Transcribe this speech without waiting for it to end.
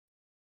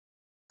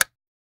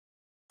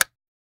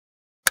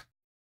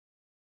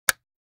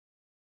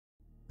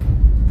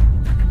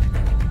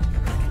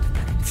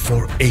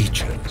For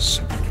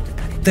ages,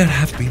 there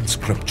have been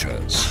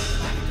scriptures,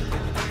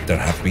 there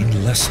have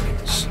been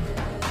lessons,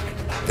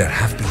 there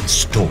have been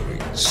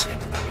stories,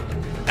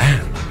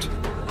 and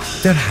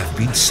there have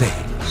been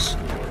sayings.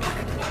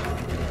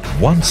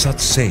 One such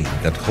saying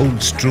that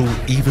holds true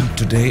even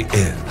today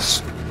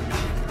is,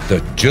 "The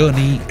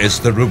journey is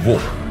the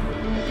reward."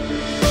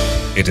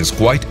 It is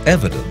quite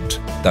evident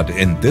that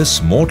in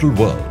this mortal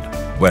world,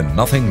 where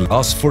nothing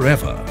lasts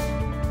forever,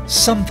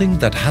 something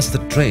that has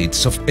the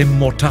traits of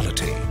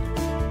immortality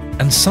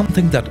and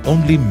something that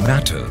only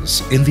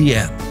matters in the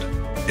end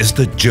is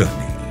the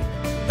journey.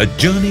 A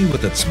journey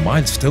with its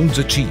milestones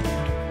achieved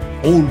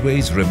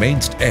always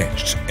remains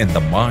etched in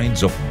the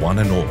minds of one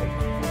and all.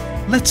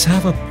 Let's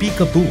have a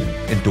peekaboo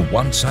into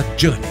one such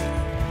journey.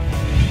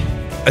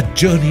 A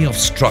journey of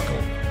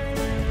struggle,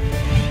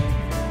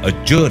 a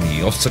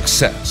journey of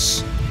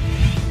success,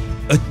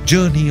 a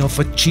journey of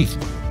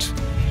achievement,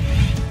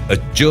 a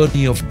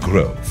journey of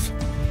growth,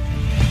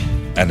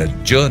 and a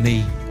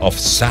journey of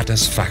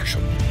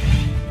satisfaction.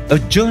 A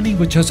journey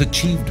which has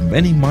achieved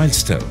many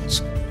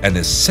milestones and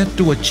is set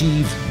to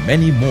achieve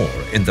many more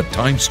in the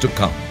times to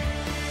come.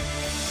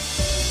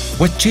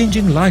 Where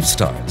changing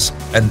lifestyles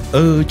and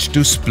urge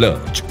to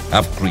splurge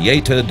have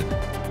created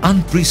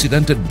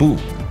unprecedented boom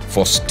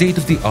for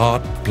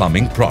state-of-the-art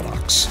plumbing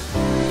products.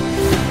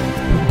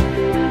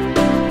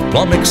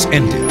 Plumbex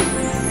India.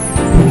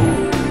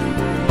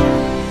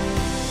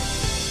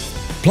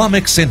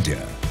 Plumbex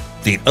India,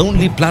 the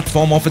only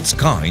platform of its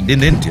kind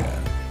in India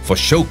for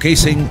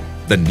showcasing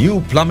the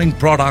new plumbing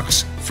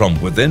products from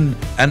within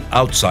and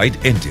outside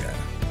India.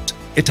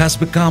 It has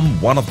become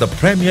one of the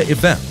premier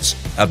events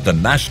at the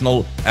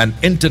national and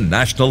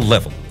international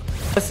level.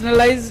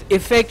 Personalized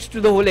effect to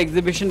the whole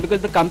exhibition,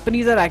 because the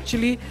companies are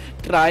actually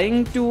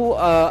trying to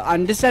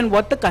understand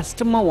what the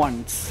customer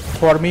wants.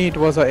 For me, it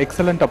was an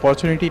excellent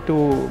opportunity to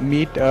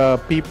meet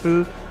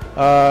people,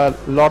 a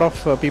lot of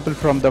people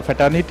from the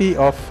fraternity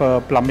of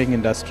plumbing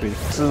industry.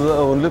 This is the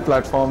only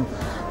platform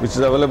which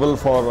is available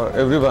for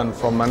everyone,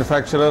 from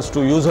manufacturers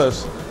to users,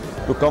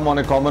 to come on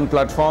a common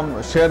platform,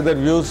 share their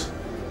views,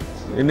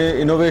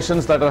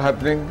 innovations that are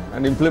happening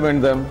and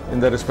implement them in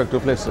their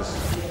respective places.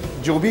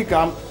 जो भी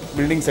काम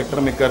building sector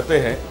में करते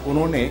हैं,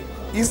 उन्होंने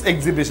इस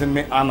exhibition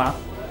में आना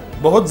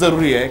बहुत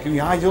ज़रूरी है, क्योंकि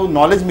यहाँ जो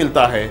नॉलेज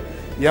मिलता है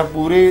या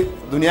पूरे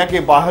दुनिया के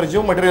बाहर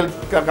जो मटेरियल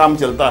का काम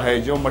चलता है,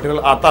 जो मटेरियल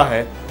आता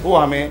है, वो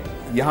हमें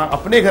यहाँ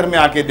अपने घर में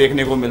आके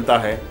देखने को मिलता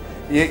है।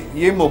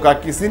 ये मौका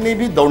किसी ने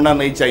भी दौड़ना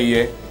नहीं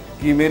चाहिए,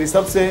 कि मेरी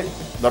सबसे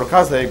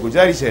दरख्वास्त है,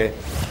 गुजारिश है।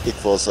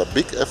 It was a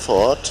big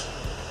effort,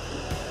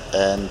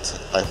 and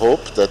I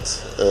hope that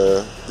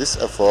this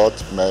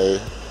effort may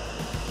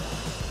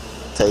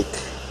take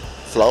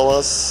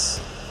flowers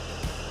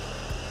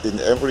in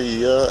every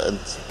year and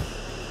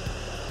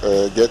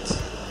get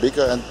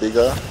bigger and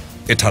bigger.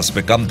 It has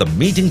become the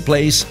meeting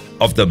place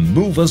of the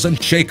movers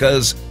and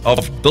shakers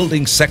of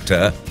building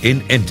sector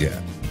in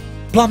India.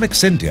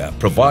 Plumbex India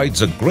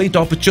provides a great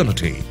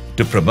opportunity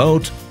to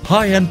promote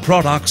high-end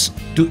products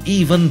to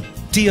even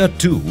Tier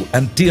 2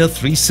 and Tier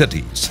 3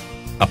 cities,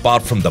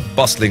 apart from the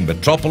bustling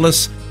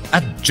metropolis,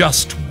 at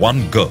just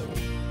one go.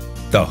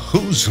 The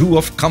who's who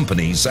of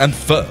companies and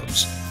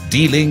firms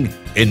dealing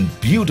in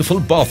beautiful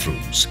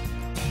bathrooms,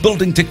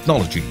 building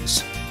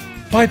technologies,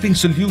 piping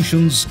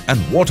solutions and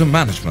water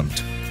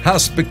management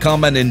has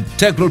become an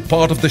integral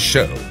part of the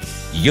show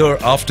year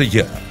after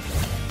year.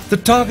 The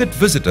target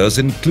visitors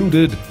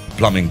included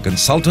plumbing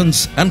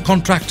consultants and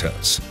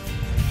contractors,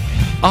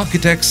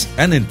 architects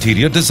and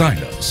interior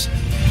designers,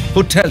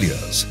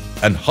 hoteliers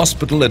and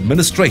hospital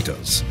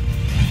administrators,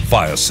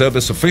 fire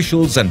service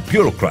officials and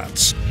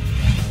bureaucrats,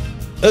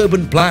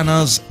 urban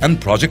planners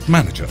and project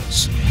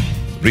managers,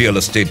 real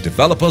estate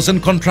developers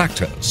and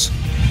contractors,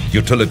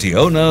 utility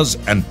owners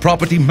and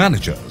property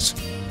managers,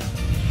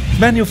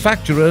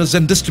 manufacturers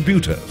and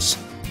distributors,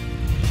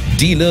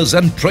 dealers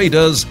and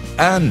traders,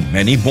 and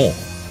many more.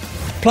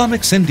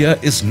 Plumbex India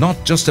is not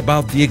just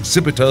about the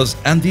exhibitors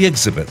and the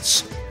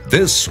exhibits.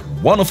 This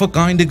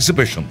one-of-a-kind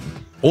exhibition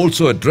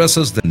also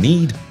addresses the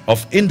need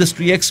of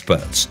industry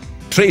experts,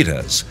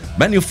 traders,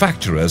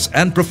 manufacturers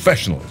and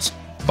professionals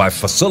by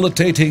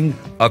facilitating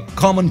a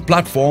common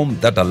platform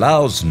that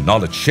allows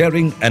knowledge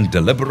sharing and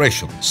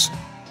deliberations.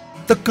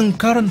 The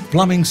concurrent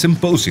plumbing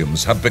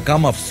symposiums have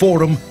become a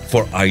forum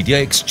for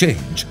idea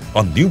exchange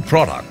on new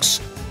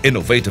products,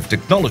 innovative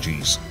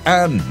technologies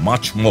and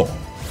much more.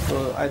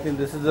 So I think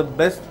this is the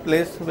best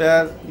place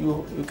where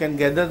you can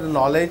gather the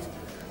knowledge,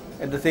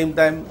 at the same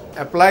time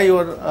apply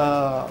your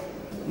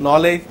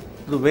knowledge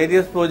to the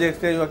various projects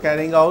that you are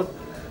carrying out,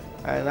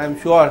 and I'm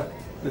sure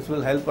this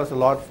will help us a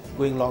lot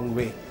going long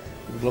way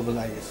with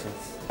globalization.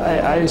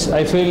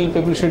 I feel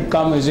people should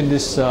come visit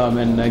this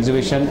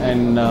exhibition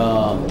and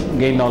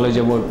gain knowledge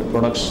about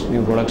products,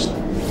 new products.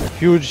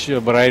 Huge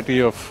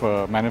variety of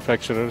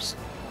manufacturers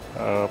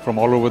from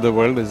all over the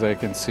world, as I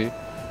can see.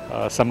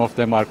 Some of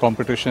them are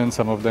competition,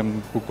 some of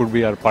them who could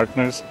be our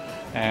partners,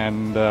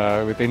 and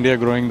with India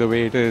growing the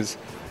way it is,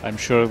 I'm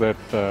sure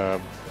that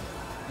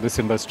this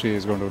industry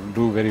is going to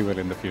do very well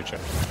in the future.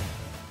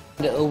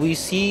 We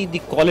see the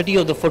quality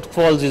of the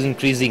footfalls is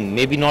increasing,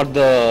 maybe not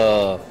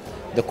the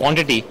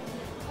quantity,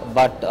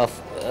 but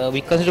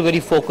we consider very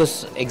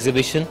focused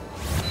exhibition.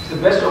 It's the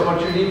best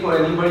opportunity for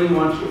anybody who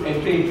wants to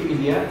enter into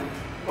India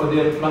for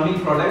their plumbing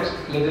products,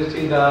 let us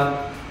say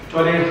the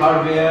toilet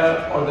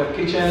hardware or the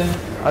kitchen.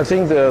 I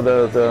think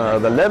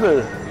the level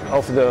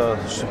of the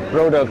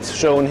products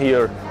shown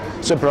here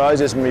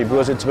surprises me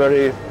because it's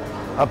very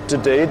up to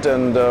date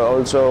and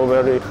also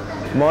very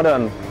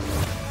modern.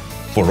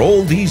 For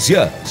all these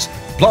years,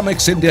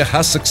 Plumbex India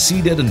has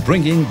succeeded in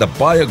bringing the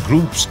buyer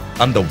groups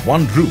under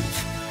one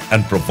roof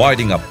and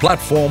providing a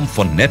platform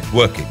for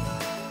networking.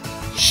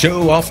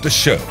 Show after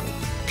show,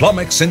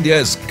 Plumbex India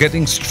is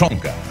getting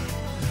stronger,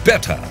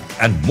 better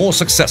and more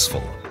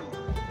successful.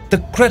 The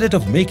credit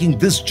of making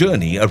this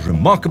journey a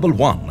remarkable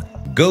one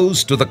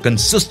goes to the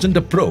consistent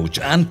approach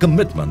and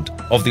commitment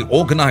of the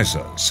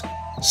organizers,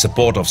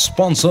 support of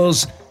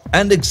sponsors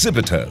and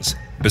exhibitors,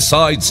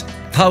 besides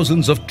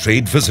thousands of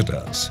trade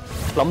visitors.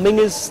 Plumbing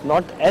is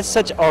not as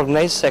such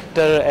organized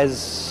sector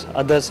as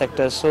other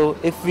sectors, so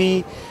if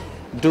we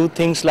do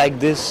things like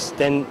this,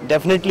 then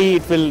definitely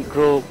it will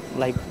grow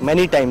like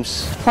many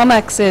times.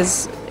 Plumbex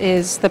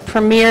is the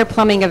premier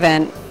plumbing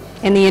event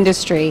in the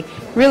industry,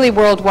 really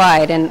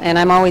worldwide, and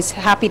I'm always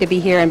happy to be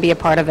here and be a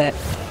part of it.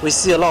 We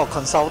see a lot of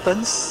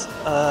consultants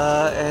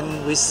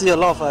and we see a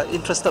lot of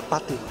interested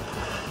parties.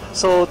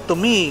 So to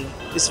me,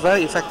 it's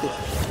very effective.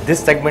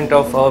 This segment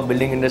of our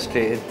building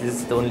industry, this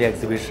is the only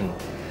exhibition.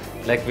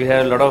 Like we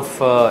have a lot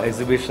of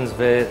exhibitions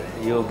where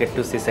you get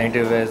to see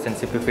sanitary wares and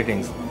CP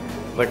fittings,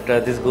 but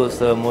this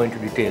goes more into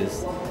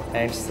details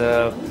and it's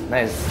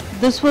nice.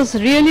 This was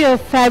really a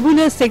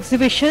fabulous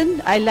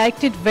exhibition. I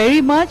liked it very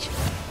much.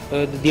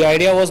 The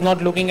idea was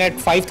not looking at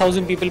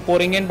 5,000 people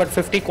pouring in, but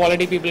 50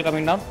 quality people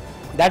coming down.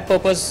 That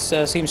purpose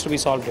seems to be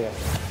solved here.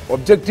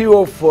 Objective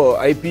of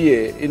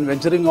IPA in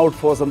venturing out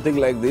for something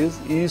like this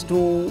is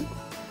to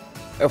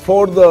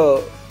afford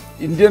the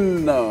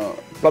Indian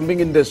plumbing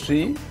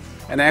industry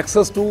and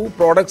access to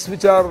products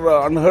which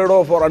are unheard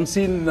of or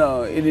unseen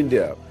in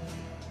India.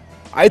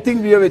 I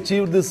think we have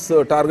achieved this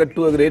target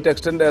to a great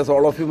extent, as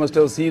all of you must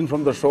have seen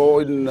from the show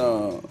in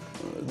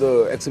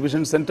the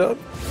exhibition center.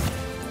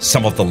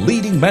 Some of the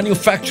leading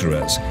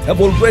manufacturers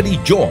have already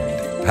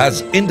joined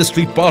as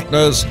industry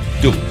partners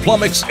to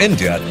Plumbex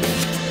India.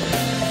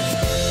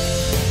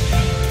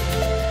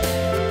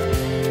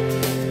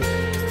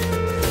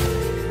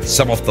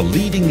 Some of the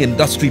leading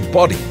industry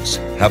bodies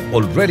have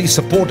already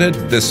supported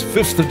this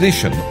 5th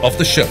edition of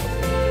the show.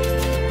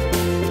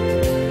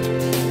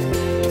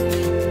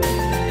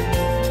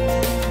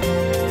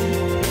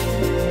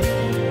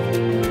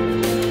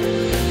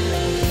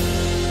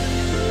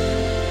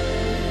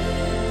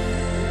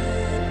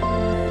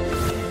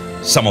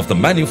 Some of the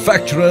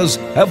manufacturers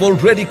have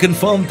already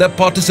confirmed their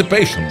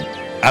participation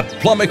at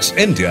Plumbex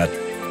India.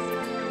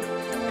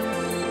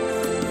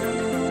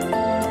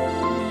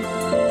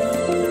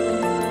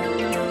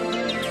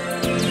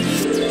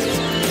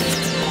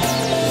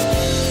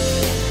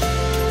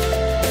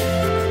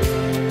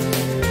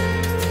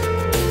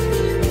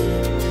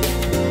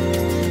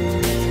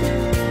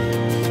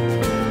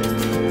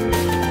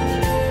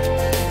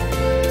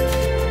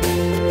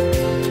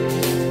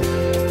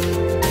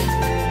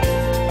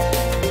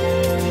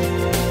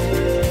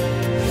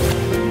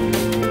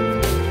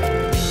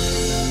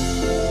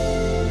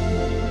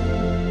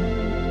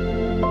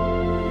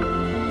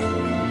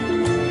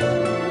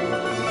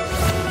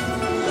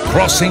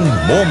 Crossing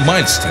more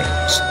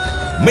milestones,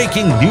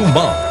 making new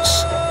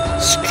marks,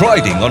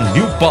 striding on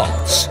new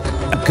paths,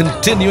 and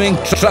continuing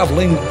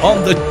traveling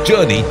on the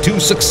journey to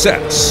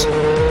success.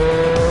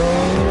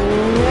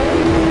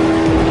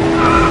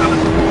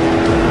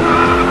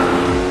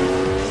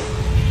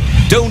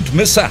 Don't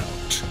miss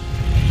out.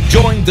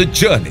 Join the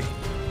journey.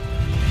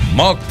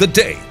 Mark the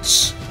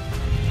dates.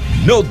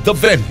 Note the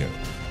venue.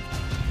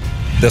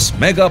 This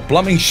mega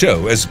plumbing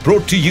show is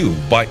brought to you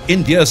by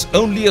India's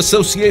only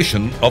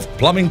association of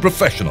plumbing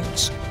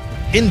professionals,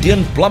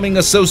 Indian Plumbing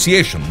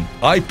Association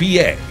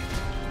 (IPA),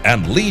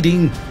 and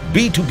leading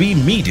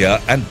B2B media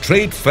and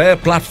trade fair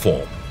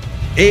platform,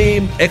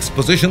 AIM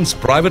Expositions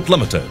Private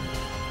Limited,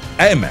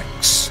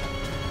 AMEX.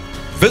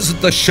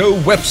 Visit the show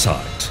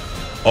website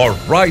or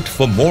write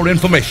for more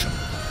information.